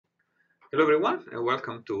Hello everyone and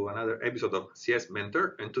welcome to another episode of CS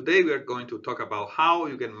Mentor, and today we are going to talk about how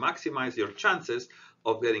you can maximize your chances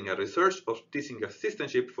of getting a research or teaching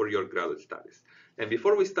assistantship for your graduate studies. And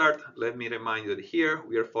before we start, let me remind you that here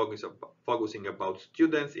we are focusing about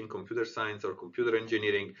students in computer science or computer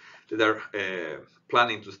engineering that are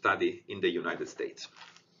planning to study in the United States.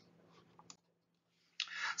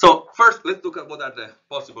 So first, let's look at what are the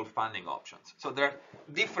possible funding options. So there are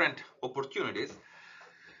different opportunities.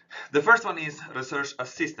 The first one is research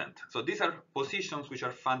assistant. So these are positions which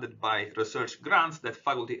are funded by research grants that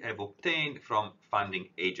faculty have obtained from funding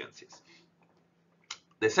agencies.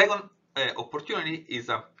 The second opportunity is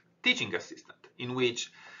a teaching assistant, in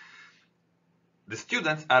which the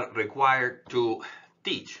students are required to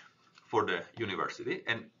teach for the university,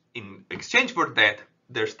 and in exchange for that,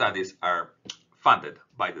 their studies are funded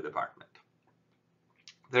by the department.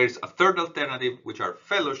 There is a third alternative, which are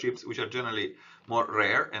fellowships, which are generally more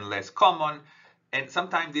rare and less common, and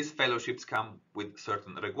sometimes these fellowships come with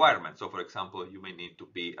certain requirements. So for example, you may need to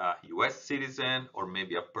be a US citizen or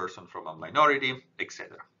maybe a person from a minority,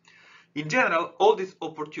 etc. In general, all these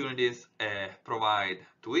opportunities provide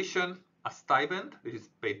tuition, a stipend, which is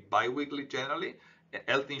paid bi-weekly generally,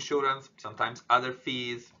 health insurance, sometimes other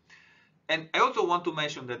fees. And I also want to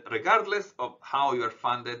mention that regardless of how you are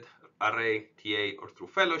funded, RA, TA, or through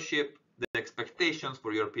fellowship, the expectations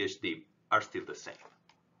for your PhD are still the same.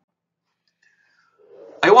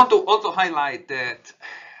 I want to also highlight that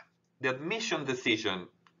the admission decision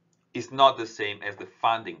is not the same as the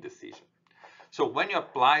funding decision. So when you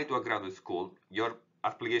apply to a graduate school, your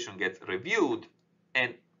application gets reviewed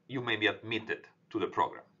and you may be admitted to the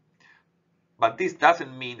program. But this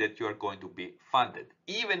doesn't mean that you are going to be funded,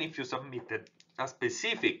 even if you submitted a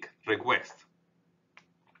specific request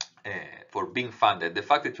for being funded. The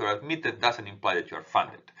fact that you are admitted doesn't imply that you are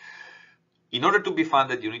funded. In order to be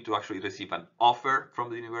funded, you need to actually receive an offer from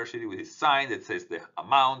the university with a sign that says the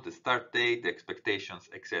amount, the start date, the expectations,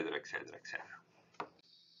 etc., etc., etc.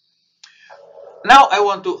 Now I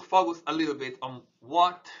want to focus a little bit on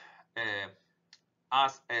what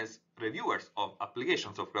us as reviewers of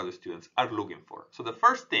applications of graduate students are looking for. So the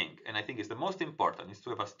first thing, and I think is the most important, is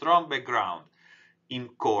to have a strong background in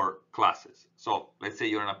core classes. So let's say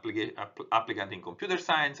you're an applicant in computer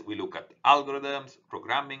science. We look at algorithms,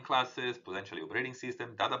 programming classes, potentially operating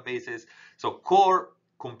system, databases. So core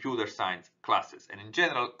computer science classes, and in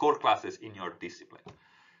general, core classes in your discipline.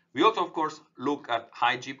 We also, of course, look at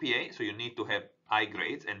high GPA. So you need to have high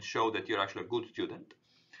grades and show that you're actually a good student.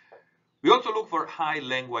 We also look for high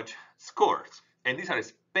language scores, and these are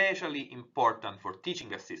especially important for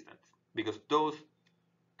teaching assistants because those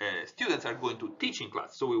students are going to teach in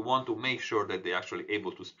class, so we want to make sure that they're actually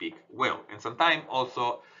able to speak well. And sometimes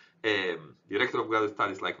also director of graduate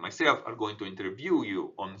studies like myself are going to interview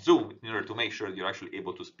you on Zoom in order to make sure you're actually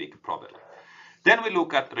able to speak properly. Then we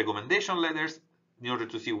look at recommendation letters in order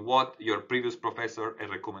to see what your previous professor and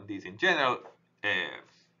recommendees in general,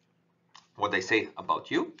 what they say about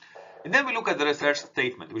you. And then we look at the research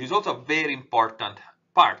statement, which is also a very important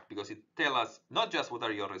part because it tells us not just what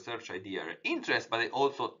are your research idea or interests, but it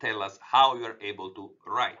also tells us how you are able to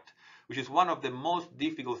write, which is one of the most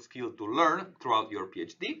difficult skills to learn throughout your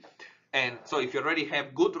PhD. And so if you already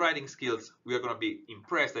have good writing skills, we are going to be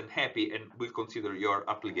impressed and happy and will consider your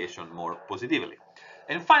application more positively.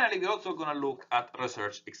 And finally, we're also going to look at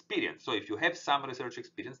research experience. So if you have some research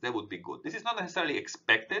experience, that would be good. This is not necessarily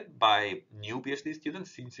expected by new PhD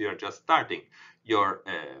students since you are just starting your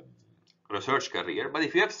research career, but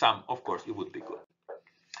if you have some, of course, it would be good.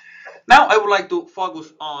 Now I would like to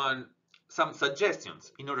focus on some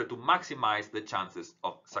suggestions in order to maximize the chances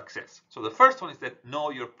of success. So the first one is that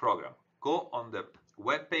know your program. Go on the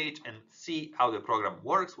web page and see how the program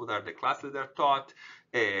works, what are the classes that are taught,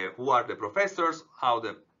 who are the professors, how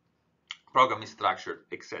the program is structured,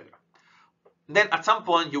 etc. Then at some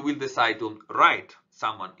point you will decide to write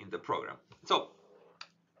someone in the program. So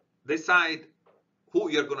decide who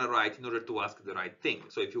you're going to write in order to ask the right thing.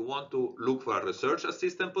 So if you want to look for a research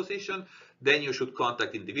assistant position, then you should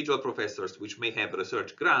contact individual professors which may have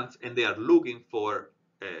research grants and they are looking for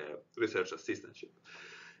research assistantship.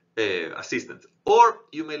 Assistants. Or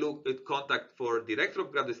you may look at contact for director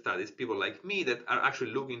of graduate studies, people like me that are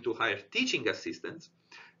actually looking to hire teaching assistants.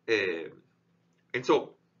 And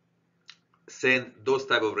so send those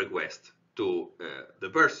type of requests to the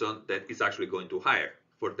person that is actually going to hire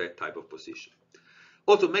for that type of position.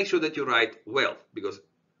 Also, make sure that you write well, because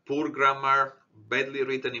poor grammar, badly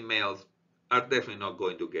written emails are definitely not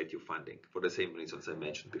going to get you funding for the same reasons I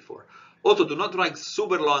mentioned before. Also, do not write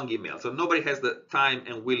super long emails. So nobody has the time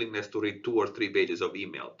and willingness to read 2 or 3 pages of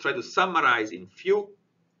email. Try to summarize in few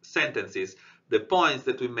sentences the points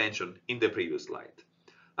that we mentioned in the previous slide.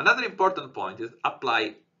 Another important point is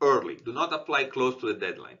apply early. Do not apply close to the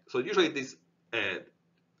deadline. So usually these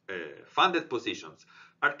funded positions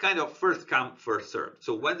are kind of first come, first served.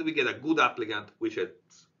 So when we get a good applicant which has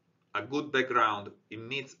a good background, it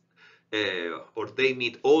meets or they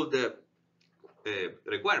meet all the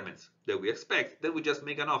requirements that we expect, then we just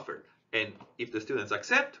make an offer. And if the students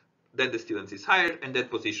accept, then the student is hired and that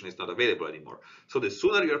position is not available anymore. So the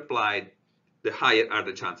sooner you apply, the higher are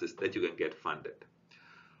the chances that you can get funded.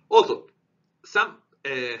 Also, some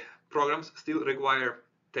programs still require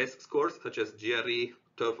test scores such as GRE,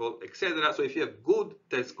 TOEFL, etc. So if you have good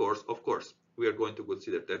test scores, of course, we are going to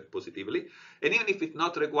consider that positively. And even if it's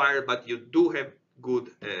not required, but you do have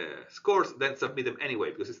good scores, then submit them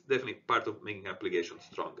anyway, because it's definitely part of making applications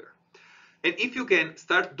stronger. And if you can,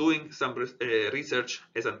 start doing some research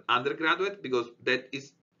as an undergraduate, because that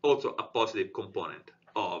is also a positive component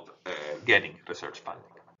of getting research funding.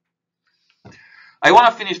 I want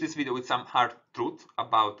to finish this video with some hard truths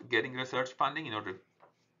about getting research funding in order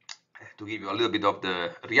to give you a little bit of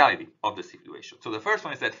the reality of the situation. So the first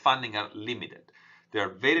one is that funding are limited. There are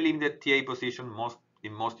very limited TA positions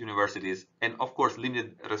in most universities, and of course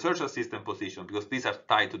limited research assistant positions, because these are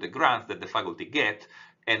tied to the grants that the faculty get,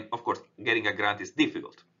 and of course getting a grant is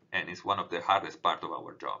difficult and it's one of the hardest part of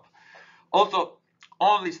our job. Also,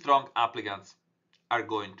 only strong applicants are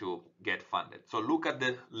going to get funded. So look at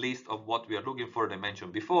the list of what we are looking for that I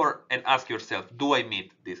mentioned before and ask yourself, do I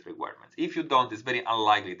meet these requirements? If you don't, it's very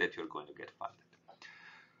unlikely that you're going to get funded.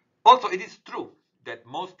 Also, it is true that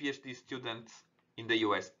most PhD students in the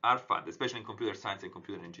US are funded, especially in computer science and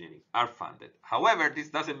computer engineering, are funded. However, this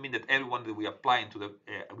doesn't mean that everyone that we apply into the,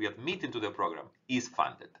 we admit into the program is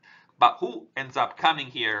funded. But who ends up coming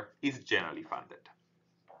here is generally funded.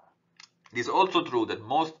 It is also true that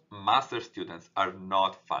most master students are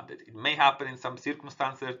not funded. It may happen in some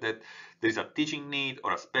circumstances that there is a teaching need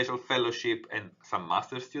or a special fellowship and some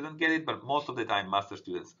master students get it, but most of the time master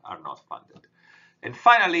students are not funded. And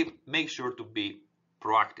finally, make sure to be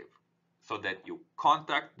proactive so that you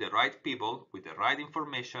contact the right people with the right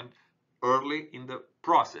information early in the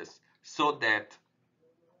process so that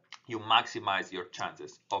you maximize your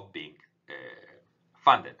chances of being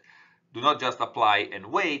funded. Do not just apply and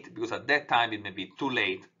wait, because at that time it may be too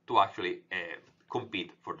late to actually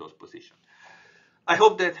compete for those positions. I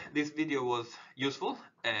hope that this video was useful,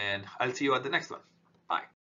 and I'll see you at the next one. Bye.